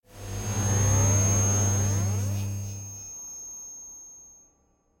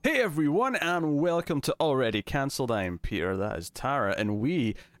everyone, and welcome to Already Cancelled. I'm Peter, that is Tara, and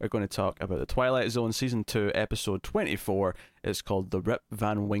we are going to talk about the Twilight Zone Season 2, Episode 24. It's called The Rip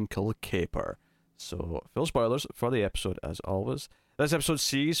Van Winkle Caper. So, full spoilers for the episode, as always. This episode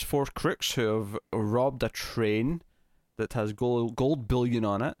sees four crooks who have robbed a train that has gold bullion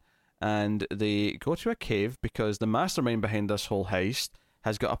on it, and they go to a cave because the mastermind behind this whole heist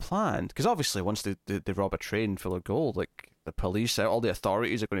has got a plan. Because obviously, once they rob a train full of gold, like, the police, all the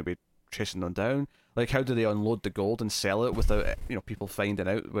authorities are going to be chasing them down. Like, how do they unload the gold and sell it without, people finding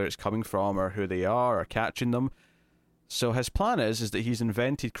out where it's coming from or who they are or catching them? So his plan is that he's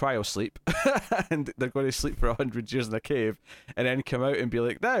invented cryosleep, and they're going to sleep for 100 years in a cave, and then come out and be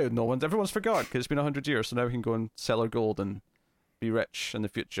like, no, everyone's forgot because it's been 100 years, so now we can go and sell our gold and be rich in the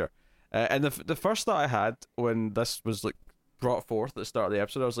future. And the first thought I had when this was like brought forth at the start of the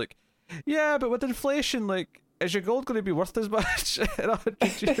episode, I was like, yeah, but with inflation, like, is your gold going to be worth as much in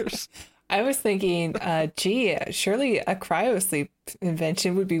 100 years? I was thinking, surely a cryosleep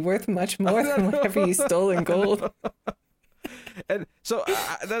invention would be worth much more than whatever you stole in gold. And so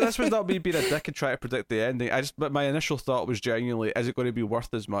this was not me being a dick and trying to predict the ending. But my initial thought was genuinely, is it going to be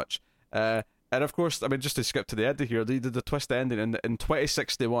worth as much? And of course, I mean, just to skip to the end here, the twist ending in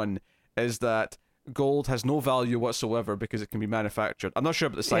 2061 is that gold has no value whatsoever because it can be manufactured. I'm not sure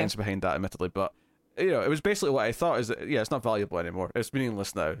about the science behind that, admittedly, but it was basically what I thought, is that, it's not valuable anymore. It's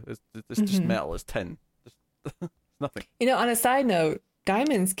meaningless now. It's just metal. It's tin. It's nothing. On a side note,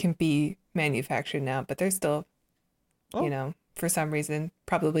 diamonds can be manufactured now, but they're still, for some reason,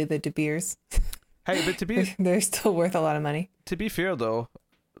 probably the De Beers. Hey, but they're still worth a lot of money. To be fair, though,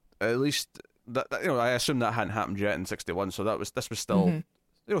 at least that I assume that hadn't happened yet in 61, so this was still. Mm-hmm.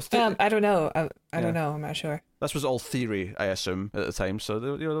 I don't know. I don't know. I'm not sure. This was all theory, I assume, at the time. So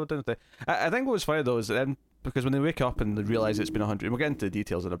I think what was funny though is that then, because when they wake up and they realize it's been 100, we'll get into the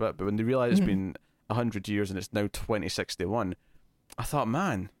details in a bit. But when they realize it's been 100 years and it's now 2061, I thought,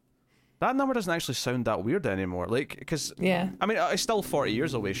 man, that number doesn't actually sound that weird anymore. Like, because I mean, it's still 40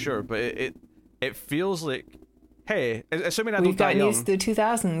 years away, sure, but it feels like, hey, assuming I don't die young. We've got used to the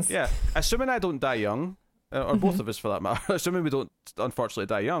 2000s. Yeah, assuming I don't die young. Or both of us, for that matter. Assuming we don't, unfortunately,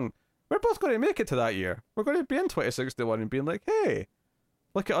 die young, we're both going to make it to that year. We're going to be in 2061 and being like, hey,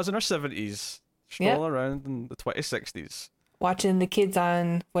 look at us in our 70s, strolling around in the 2060s. Watching the kids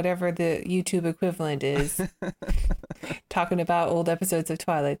on whatever the YouTube equivalent is, talking about old episodes of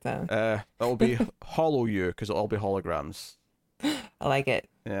Twilight Zone. That'll be Hollow You, because it'll all be holograms. I like it.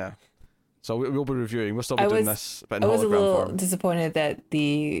 Yeah. So we'll be reviewing. We'll still be doing this, but in hologram form. I was a little disappointed that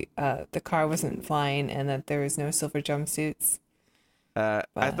the car wasn't flying and that there was no silver jumpsuits. I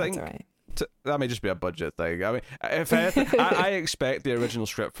think that's all right. That may just be a budget thing. I mean, if anything, I expect the original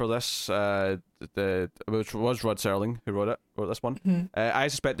script for this, which was Rod Serling who wrote this one. Mm-hmm. I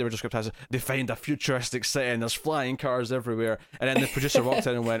suspect the original script has they find a futuristic city and there's flying cars everywhere, and then the producer walked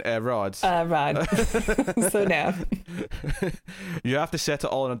in and went, Rod. Rod. So now you have to set it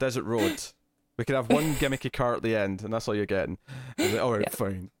all on a desert road. We can have one gimmicky car at the end, and that's all you're getting. Like, all right,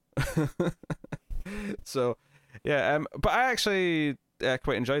 fine. So, but I actually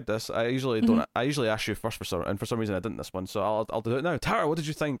quite enjoyed this. I usually don't. I usually ask you first for some reason I didn't this one, so I'll do it now. Tara, what did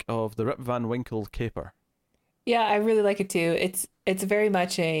you think of the Rip Van Winkle caper? Yeah, I really like it too. It's very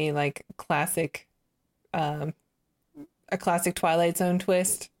much a classic, a classic Twilight Zone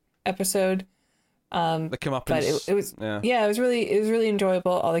twist episode. The comeuppance, but it was it was really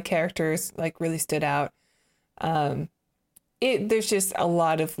enjoyable. All the characters really stood out. There's just a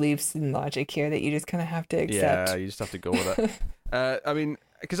lot of leaps in logic here that you just kind of have to accept. Yeah, you just have to go with it. I mean,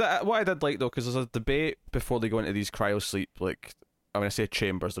 because what I did like though, because there's a debate before they go into these cryosleep, I say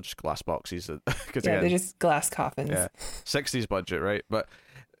chambers, they're just glass boxes. They're just glass coffins. Yeah, 60s budget, right? But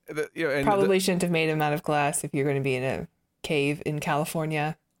probably shouldn't have made them out of glass if you're going to be in a cave in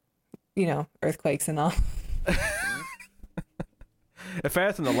California. Earthquakes and all. If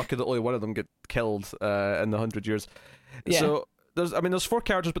anything, they're lucky that only one of them get killed in the 100 years. Yeah. So there's four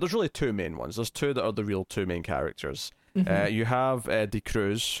characters, but there's really two main ones. There's two that are the real two main characters. Mm-hmm. You have De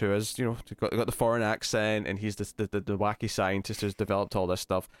Cruz, who is got the foreign accent, and he's the wacky scientist who's developed all this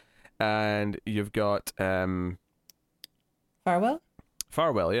stuff. And you've got Farwell,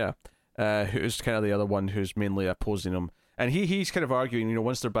 yeah, who's kind of the other one who's mainly opposing him. And he's kind of arguing,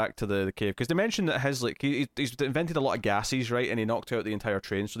 once they're back to the cave, because they mentioned that his he's invented a lot of gases, right? And he knocked out the entire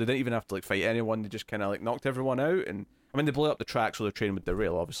train, so they didn't even have to fight anyone. They just kind of knocked everyone out. And I mean, they blew up the track so the train would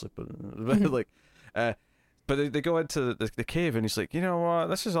derail, obviously, but but they go into the cave, and he's like, you know what?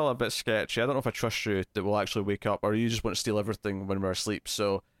 This is all a bit sketchy. I don't know if I trust you that we'll actually wake up, or you just want to steal everything when we're asleep.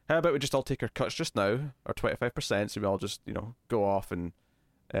 So how about we just all take our cuts just now, or 25%, so we all just go off and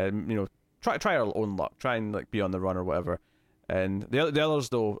and try our own luck, try and like be on the run or whatever. And the others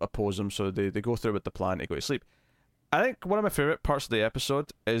though oppose them, so they go through with the plan to go to sleep. I think one of my favorite parts of the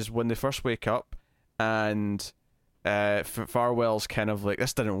episode is when they first wake up and Farwell's kind of like,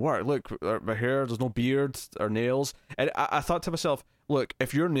 this didn't work. Look, my hair, there's no beard or nails. And I thought to myself, look,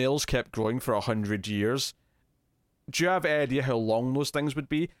 if your nails kept growing for 100 years, do you have any idea how long those things would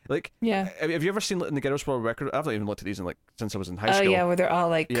be? Like, Yeah. Have you ever seen in the Guinness World Record? I've not even looked at these since I was in high Oh school. yeah, where they're all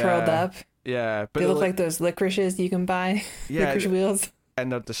like curled up. Yeah, but They look like those licorices you can buy. Yeah, licorice wheels.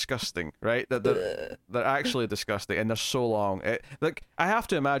 and they're disgusting, right? They're actually disgusting, and they're so long. Like, I have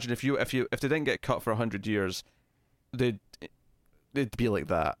to imagine if they didn't get cut for 100 years, they'd be like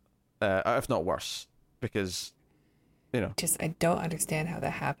that, if not worse, because Just I don't understand how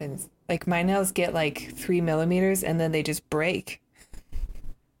that happens. Like my nails get like 3 millimeters and then they just break.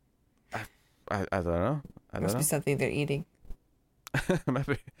 I don't know. Must be something they're eating.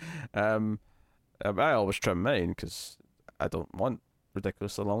 Maybe. I always trim mine because I don't want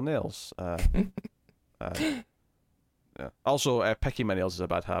ridiculously long nails. Yeah. Also, picking my nails is a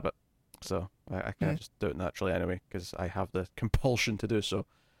bad habit, so I can't just do it naturally anyway because I have the compulsion to do so.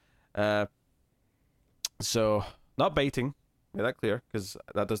 So not biting, make that clear, because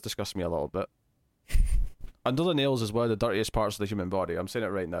that does disgust me a little bit. Under the nails is one of the dirtiest parts of the human body. I'm saying it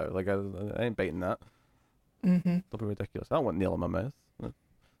right now. Like I ain't biting that. Mm-hmm. Don't be ridiculous. I don't want nail in my mouth.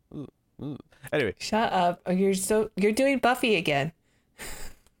 Anyway. Shut up. Oh, you're doing Buffy again.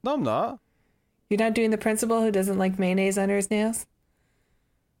 No, I'm not. You're not doing the principal who doesn't like mayonnaise under his nails?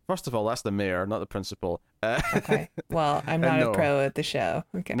 First of all, that's the mayor, not the principal. Okay. Well, I'm not a pro at the show.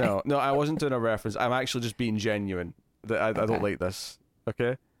 Okay. No, I wasn't doing a reference. I'm actually just being genuine. That I don't like this.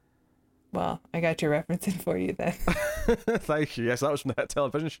 Okay? Well, I got your reference in for you then. Thank you. Yes, that was from that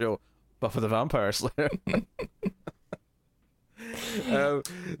television show, Buffy the Vampire Slayer.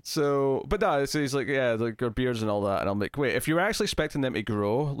 So he's like, yeah, like their beards and all that, and I'm like, wait, if you were actually expecting them to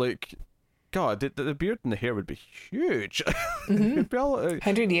grow, like, God, the beard and the hair would be huge. Mm-hmm. It'd be all,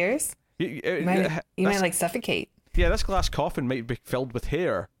 100 years? You might like suffocate. Yeah, this glass coffin might be filled with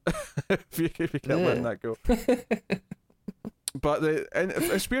hair if you kept letting that go. But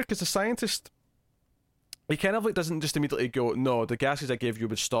it's weird because the scientist, he kind of like doesn't just immediately go, no, the gases I gave you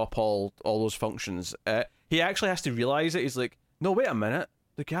would stop all those functions. He actually has to realize it. He's like, no, wait a minute,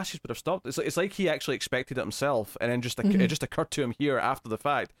 the gases would have stopped. It's like he actually expected it himself, and then it just occurred to him here after the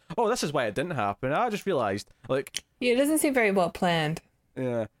fact. Oh, this is why it didn't happen. I just realized, like, yeah, it doesn't seem very well planned.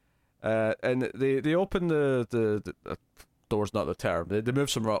 Yeah, and they open the door's not the term. They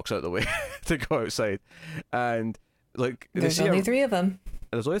move some rocks out of the way to go outside, and like there's only 3 of them.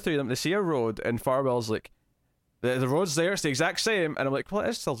 There's only 3 of them. They see a road, and Farwell's like, the road's there. It's the exact same, and I'm like, well,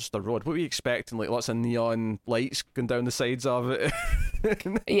 it's still just a road. What were you expecting? Like lots of neon lights going down the sides of it.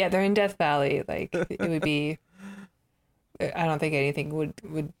 Yeah, they're in Death Valley. Like it would be. I don't think anything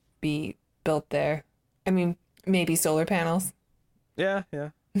would be built there. I mean, maybe solar panels. Yeah,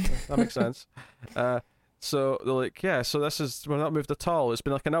 that makes sense. So they're like, yeah, so we're not moved at all. It's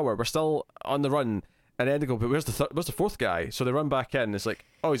been like an hour. We're still on the run. And then they go, but where's the 4th guy? So they run back in. It's like,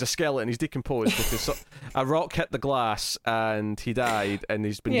 oh, he's a skeleton. He's decomposed because a rock hit the glass and he died, and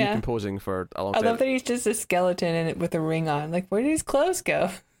he's been decomposing for a long time. I love that he's just a skeleton and with a ring on. Like, where did his clothes go?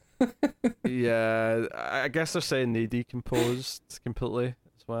 Yeah, I guess they're saying they decomposed completely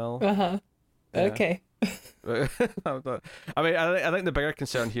as well. Uh-huh. Yeah. Okay. I mean, I think the bigger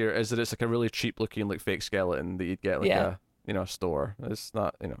concern here is that it's like a really cheap looking like fake skeleton that you'd get like a store. It's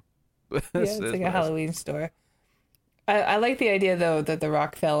not, it's like a Halloween store. I like the idea though that the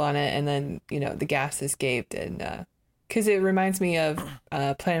rock fell on it and then the gas escaped, and because it reminds me of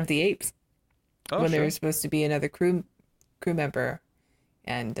Planet of the Apes when there was supposed to be another crew member,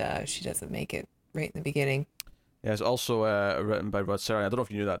 and she doesn't make it right in the beginning. Yeah, it's also written by Rod Serling. I don't know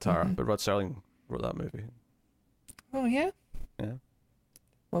if you knew that, Tara, but Rod Serling wrote that movie. Oh yeah. Yeah.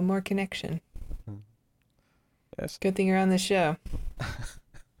 One more connection. Yes. Good thing you're on the show.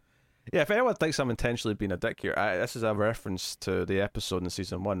 Yeah, if anyone thinks I'm intentionally being a dick here, this is a reference to the episode in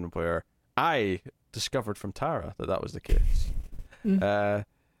season 1 where I discovered from Tara that was the case.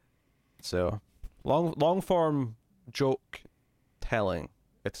 So, long form joke telling.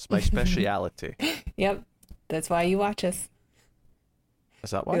 It's my speciality. Yep, that's why you watch us.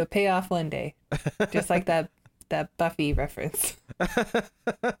 Is that why? It'll pay off one day, just like that Buffy reference.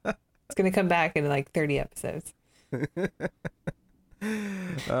 It's gonna come back in like 30 episodes.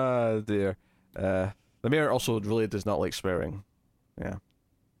 Oh dear. The mayor also really does not like swearing. Yeah.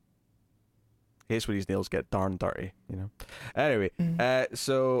 Hates when his nails get darn dirty, Anyway,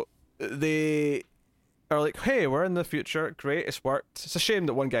 so they are like, hey, we're in the future, great, it's worked. It's a shame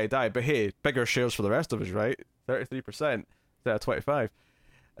that one guy died, but hey, bigger shares for the rest of us, right? 33% instead of 25.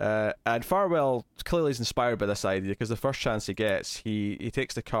 And Farwell clearly is inspired by this idea because the first chance he gets, he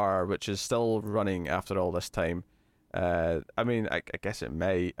takes the car, which is still running after all this time. I mean, I guess it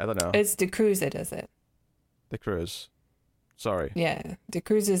may. I don't know. It's DeCruz that does it. DeCruz. Sorry. Yeah,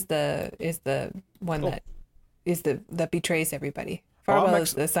 DeCruz is the one that betrays everybody. Farwell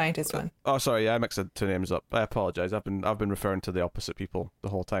is the scientist one. Oh, sorry. Yeah, I mixed the two names up. I apologize. I've been referring to the opposite people the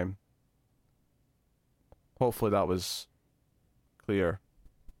whole time. Hopefully that was clear.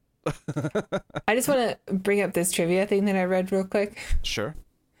 I just want to bring up this trivia thing that I read real quick. Sure.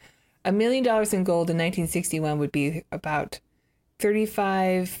 $1 million in gold in 1961 would be about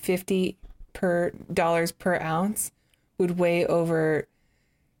 $35.50 per ounce, would weigh over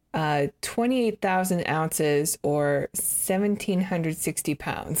 28,000 ounces or 1,760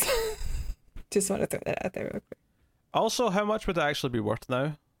 pounds. Just want to throw that out there real quick. Also, how much would it actually be worth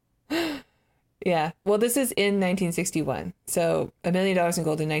now? Yeah. Well, this is in 1961. So $1 million in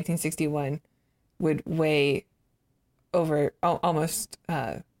gold in 1961 would weigh over almost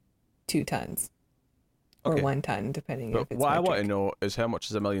 2 tons or 1 ton, depending but if it's what metric. I want to know is how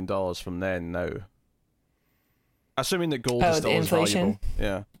much is $1 million from then now? Assuming that gold is still as valuable.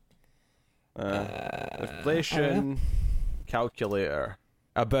 Yeah. Inflation calculator.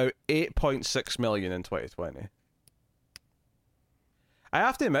 About 8.6 million in 2020. I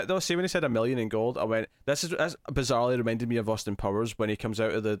have to admit though, see when he said $1 million in gold, I went, that's bizarrely reminded me of Austin Powers when he comes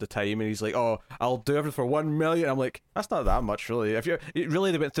out of the time and he's like, oh, I'll do everything for 1 million. I'm like, that's not that much really. If they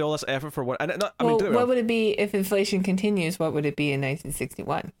went through all this effort for one, and what would it be if inflation continues? What would it be in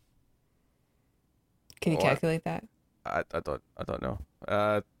 1961? Can you calculate that? I don't know.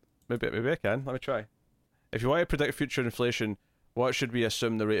 Maybe I can. Let me try. If you want to predict future inflation, what should we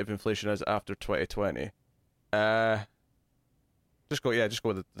assume the rate of inflation is after 2020? Just go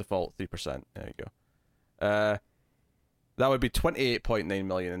with the default 3%. There you go. That would be 28.9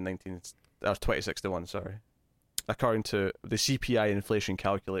 million in 2061. Sorry, according to the CPI inflation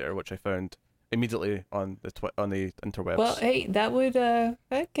calculator, which I found immediately on the interwebs. Well, hey, that would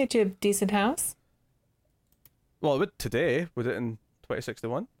that'd get you a decent house. Well, it would today. Would it in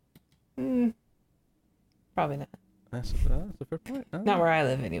 2061? Probably not. That's a fair point. Not where I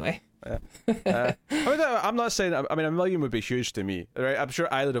live, anyway. I'm not saying. I mean, $1 million would be huge to me, right? I'm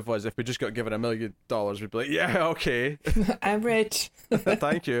sure either of us, if we just got given $1 million, we'd be like, yeah, okay. I'm rich.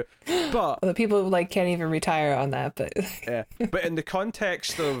 Thank you. But the people can't even retire on that. But yeah, but in the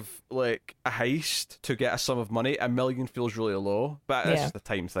context of like a heist to get a sum of money, $1 million feels really low. But it's just a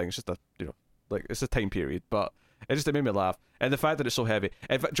time thing. It's just it's a time period. But it made me laugh, and the fact that it's so heavy.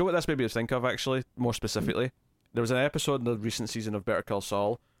 Do you know what this made me think of? Actually, more specifically, there was an episode in the recent season of Better Call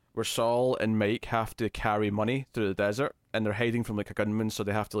Saul where Saul and Mike have to carry money through the desert, and they're hiding from a gunman, so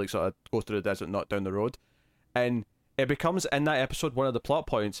they have to sort of go through the desert, not down the road. And it becomes, in that episode, one of the plot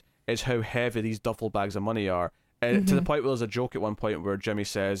points is how heavy these duffel bags of money are. And to the point where there's a joke at one point where Jimmy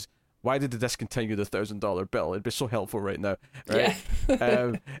says, why did they discontinue the $1,000 bill? It'd be so helpful right now, right?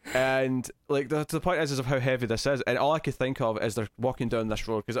 Yeah. And the point is of how heavy this is, and all I could think of is they're walking down this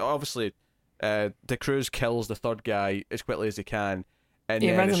road, because obviously DeCruz kills the third guy as quickly as he can, and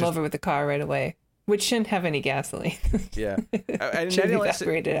he runs him over with the car right away, which shouldn't have any gasoline. Yeah, and should be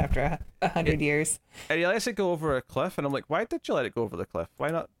evaporated after 100 years. And he lets it go over a cliff, and I'm like, why did you let it go over the cliff? Why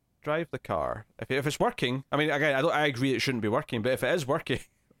not drive the car? If it's working, I mean, again, I agree it shouldn't be working, but if it is working,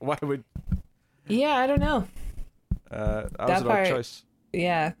 why would? Yeah, I don't know. That was an odd choice.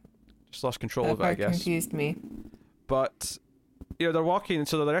 Yeah, just lost control of it, I guess. Confused me. But they're walking,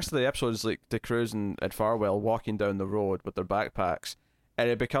 so the rest of the episode is like DeCruz and Farwell walking down the road with their backpacks, and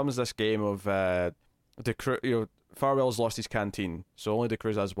it becomes this game of Farwell's lost his canteen, so only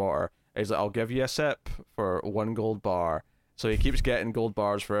DeCruz has water. He's like, I'll give you a sip for 1 gold bar. So he keeps getting gold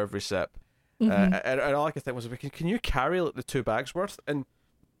bars for every sip. And all I could think was, can you carry the 2 bags worth?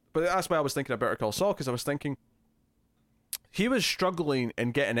 But that's why I was thinking of Better Call Saul, because I was thinking he was struggling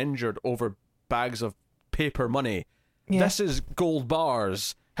and getting injured over bags of paper money. Yeah. This is gold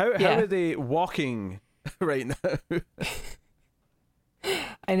bars. How are they walking right now?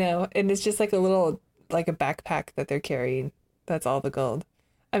 I know, and it's just like a backpack that they're carrying. That's all the gold.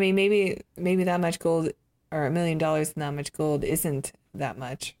 I mean, maybe that much gold, or $1 million and that much gold isn't that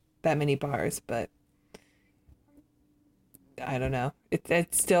many bars, but I don't know.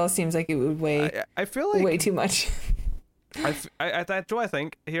 It still seems like it would weigh. I feel like way too much. I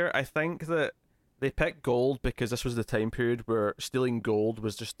think here. I think that they picked gold because this was the time period where stealing gold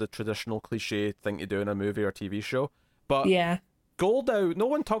was just the traditional cliche thing to do in a movie or TV show. But yeah, gold now. No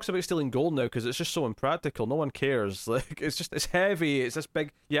one talks about stealing gold now because it's just so impractical. No one cares. Like it's heavy. It's this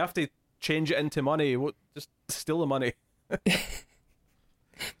big. You have to change it into money. Just steal the money.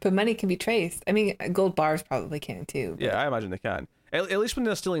 But money can be traced. I mean, gold bars probably can too. But... Yeah, I imagine they can. At least when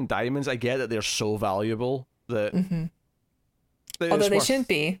they're stealing diamonds, I get that they're so valuable that. Although they shouldn't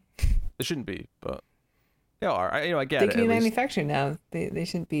be. They shouldn't be, but they are. I get it. They can be manufactured now. They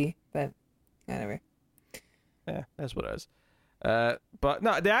shouldn't be, but whatever. Yeah, that's what it is. But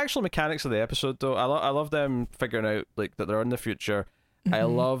no, the actual mechanics of the episode though, I love them figuring out like that they're in the future. I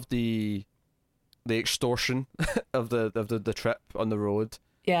love the extortion of the trip on the road.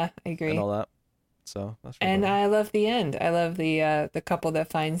 Yeah, I agree. And all that. So that's really and cool. I love the end. I love the couple that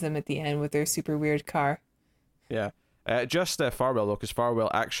finds them at the end with their super weird car. Yeah. Just Farwell though, because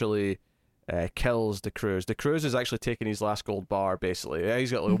Farwell actually kills the Cruz. The Cruz is actually taking his last gold bar basically. Yeah,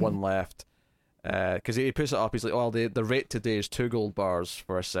 he's got like one left. Because he puts it up, he's like, "Oh, the rate today is 2 gold bars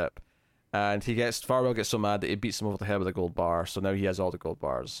for a sip," and Farwell gets so mad that he beats him over the head with a gold bar. So now he has all the gold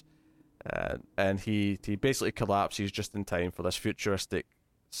bars, and he basically collapses just in time for this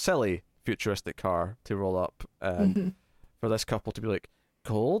silly futuristic car to roll up, and for this couple to be like,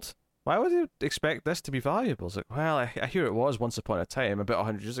 "Gold? Why would you expect this to be valuable?" It's like, well, I hear it was once upon a time, about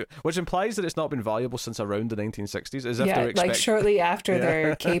 100 years ago, which implies that it's not been valuable since around the 1960s. As if they're like shortly after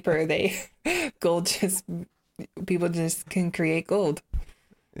their caper, people just can create gold.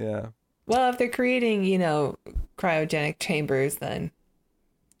 Yeah. Well, if they're creating, cryogenic chambers, then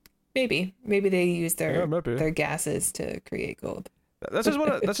maybe they use their gases to create gold. This is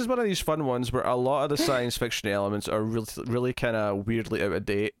one of these fun ones where a lot of the science fiction elements are really, really kind of weirdly out of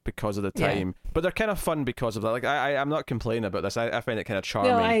date because of the time, but they're kind of fun because of that. Like I'm not complaining about this. I find it kind of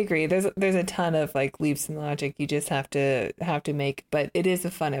charming. No, I agree. There's a ton of like leaps in logic you just have to make, but it is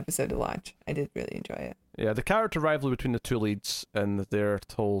a fun episode to watch. I did really enjoy it. Yeah, the character rivalry between the two leads and their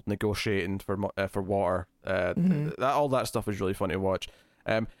whole negotiating for water, all that stuff is really fun to watch.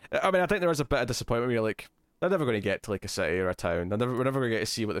 I mean, I think there was a bit of disappointment where you're like, they're never going to get to like a city or a town. We're never going to get to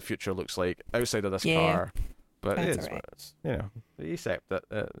see what the future looks like outside of this car. But it is what it is. You accept that.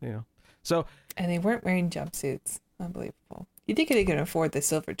 So. And they weren't wearing jumpsuits. Unbelievable. You think they could afford the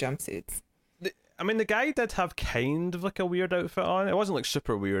silver jumpsuits? The guy did have kind of like a weird outfit on. It wasn't like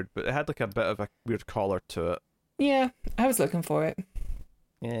super weird, but it had like a bit of a weird collar to it. Yeah, I was looking for it.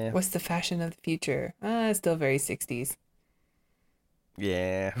 Yeah. What's the fashion of the future? It's still very 60s.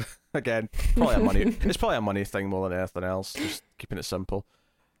 Yeah. Again, it's probably a money thing more than anything else. Just keeping it simple.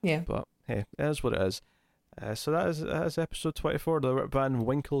 Yeah. But hey, it is what it is. So that is episode 24, the Rip Van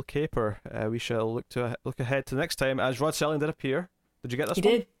Winkle caper. We shall look ahead to next time as Rod Serling did appear. Did you get this one?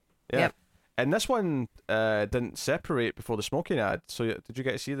 He did. Yeah. Yep. And this one didn't separate before the smoking ad. So did you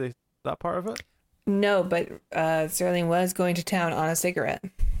get to see that part of it? No, but Serling was going to town on a cigarette.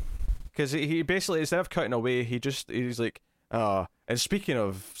 Because he basically, instead of cutting away, he's like, and speaking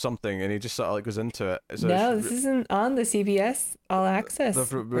of something, and he just sort of like goes into it. So this isn't on the CBS All Access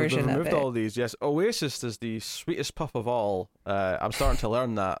version of it. They've removed all these. Yes, Oasis is the sweetest puff of all. I'm starting to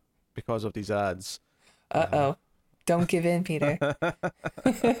learn that because of these ads. Don't give in, Peter.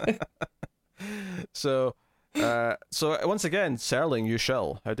 So once again, Serling, you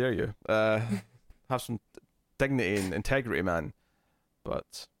shall. How dare you? Have some dignity and integrity, man.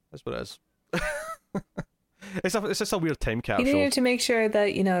 But that's what it is. It's just a weird time capsule. He needed to make sure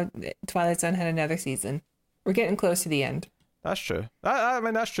that, Twilight Zone had another season. We're getting close to the end. That's true. I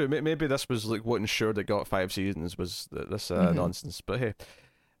mean, that's true. Maybe this was like what ensured it got 5 seasons was this nonsense. But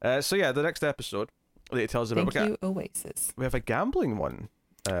hey. So yeah, the next episode that it tells about... Thank you, Oasis. We have a gambling one.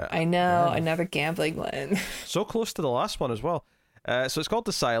 I know, another gambling one. So close to the last one as well. So it's called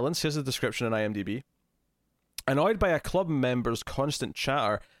The Silence. Here's the description on IMDb. Annoyed by a club member's constant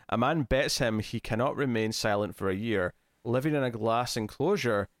chatter, a man bets him he cannot remain silent for a year, living in a glass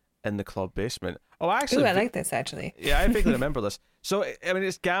enclosure in the club basement. Oh, actually... Ooh, I like this, actually. Yeah, I vaguely remember this. So, I mean,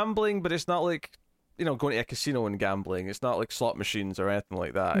 it's gambling, but it's not like, going to a casino and gambling. It's not like slot machines or anything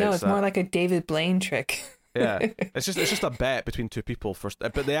like that. No, it's more like a David Blaine trick. Yeah, it's just a bet between two people.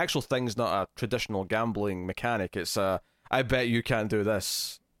 But the actual thing's not a traditional gambling mechanic. It's I bet you can't do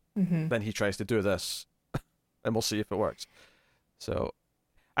this. Mm-hmm. Then he tries to do this, and we'll see if it works. So,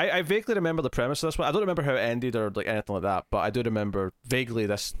 I vaguely remember the premise of this one. I don't remember how it ended or like anything like that, but I do remember vaguely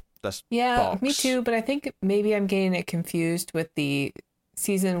this. Yeah, box. Me too. But I think maybe I'm getting it confused with the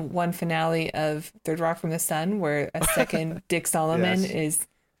season 1 finale of Third Rock from the Sun, where a second Dick Solomon is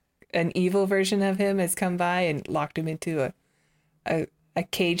an evil version of him has come by and locked him into a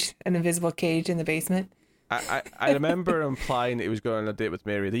cage, an invisible cage in the basement. I remember implying that he was going on a date with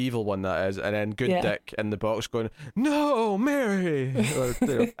Mary, the evil one that is, and then Good Dick in the box going, "No, Mary,"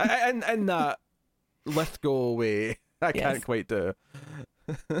 and that Lithgow way. I can't quite do.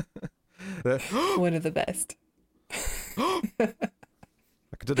 One of the best. I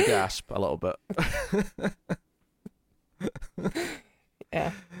could do the gasp a little bit.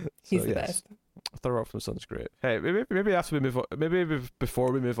 Yeah, he's the best. Third Rock from the Sun's great. Hey, maybe after we move on, maybe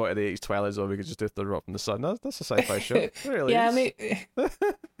before we move on to the 80s Twilight Zone, we could just do Third Rock from the Sun. That's a sci-fi show. It really yeah, is. maybe,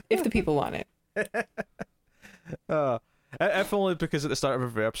 if the people want it. If only because at the start of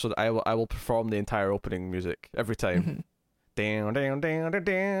every episode, I will perform the entire opening music every time. Down, down, down, down,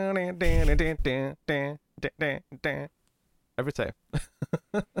 down, down, down, down, down, down, down. Every time.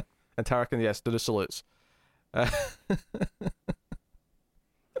 And Tara can, yes, do the salutes.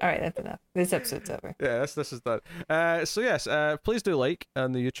 All right, that's enough. This episode's over. Yeah, this is done. So yes, please do like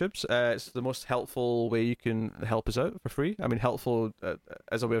on the YouTubes. It's the most helpful way you can help us out for free. I mean, helpful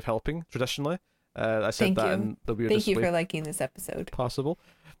as a way of helping traditionally. I said that in the weirdest Thank you way for liking this episode. possible.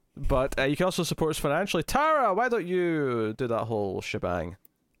 But you can also support us financially. Tara, why don't you do that whole shebang?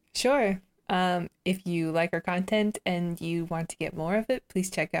 Sure. If you like our content and you want to get more of it,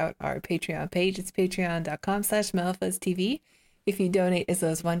 please check out our Patreon page. It's patreon.com/MelFuzzTV. If you donate as low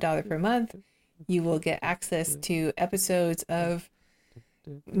as $1 per month, you will get access to episodes of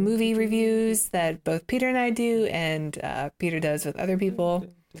movie reviews that both Peter and I do, and Peter does with other people.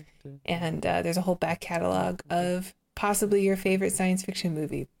 And there's a whole back catalog of possibly your favorite science fiction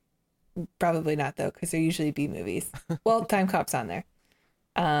movie. Probably not, though, because they're usually B movies. Well, Time Cop's on there.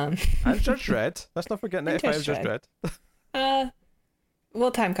 And Judge Dredd. Let's not forget 95 Judge Dredd.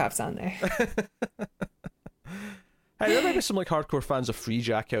 Well, Time Cop's on there. Hey, there might be some like hardcore fans of Free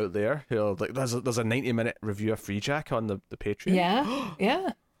Jack out there who are, like there's a 90-minute review of Free Jack on the Patreon.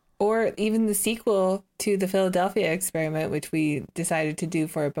 Yeah. Or even the sequel to the Philadelphia Experiment, which we decided to do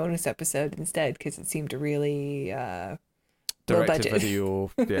for a bonus episode instead because it seemed really low budget.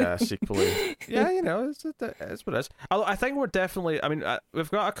 Video, yeah, sequel. Yeah, you know, it's what it is. I think we're definitely. I mean, we've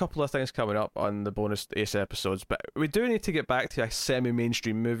got a couple of things coming up on the bonus Ace episodes, but we do need to get back to a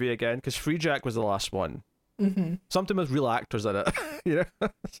semi-mainstream movie again because Free Jack was the last one. Mm-hmm. Something with real actors in it, you know,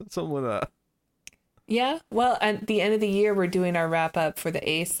 something like that. Yeah, well, at the end of the year, we're doing our wrap up for the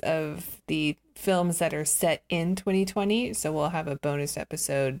Ace of the films that are set in 2020. So we'll have a bonus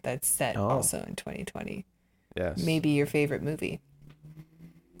episode that's set also in 2020. Yes. Maybe your favorite movie.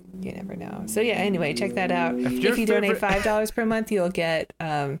 You never know. So yeah, anyway, check that out. If you donate $5 per month, you'll get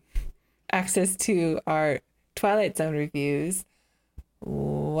access to our Twilight Zone reviews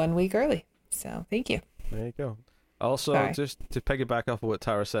 1 week early. So thank you. There you go. Also, just to piggyback off of what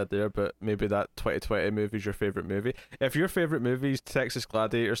Tara said there, but maybe that 2020 movie is your favourite movie. If your favourite movie is Texas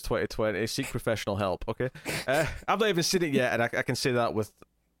Gladiators 2020, seek professional help, okay? I've not even seen it yet, and I can say that with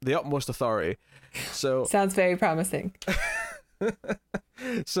the utmost authority. So sounds very promising.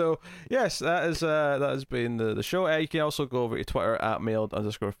 So, yes, that has been the show. You can also go over to Twitter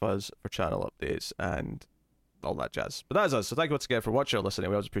 @mailed_fuzz for channel updates and all that jazz. But that is us. So thank you once again for watching or listening.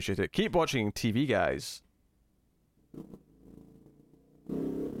 We always appreciate it. Keep watching TV, guys.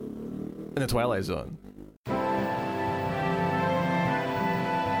 In the Twilight Zone.